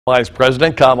Vice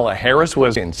President Kamala Harris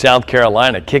was in South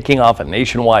Carolina kicking off a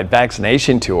nationwide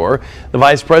vaccination tour. The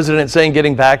vice president saying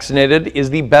getting vaccinated is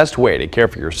the best way to care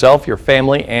for yourself, your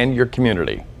family, and your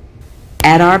community.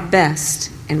 At our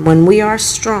best, and when we are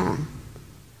strong,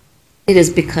 it is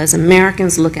because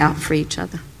Americans look out for each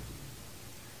other.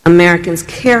 Americans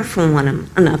care for one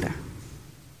another.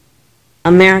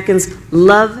 Americans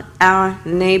love our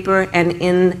neighbor, and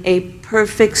in a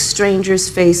perfect stranger's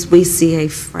face, we see a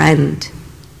friend.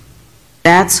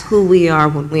 That's who we are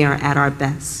when we are at our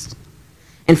best.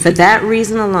 And for that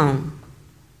reason alone,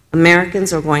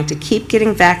 Americans are going to keep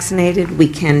getting vaccinated. We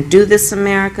can do this,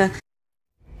 America.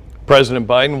 President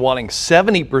Biden wanting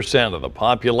 70% of the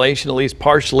population at least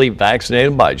partially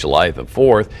vaccinated by July the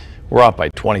 4th. We're up by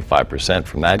 25%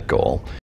 from that goal.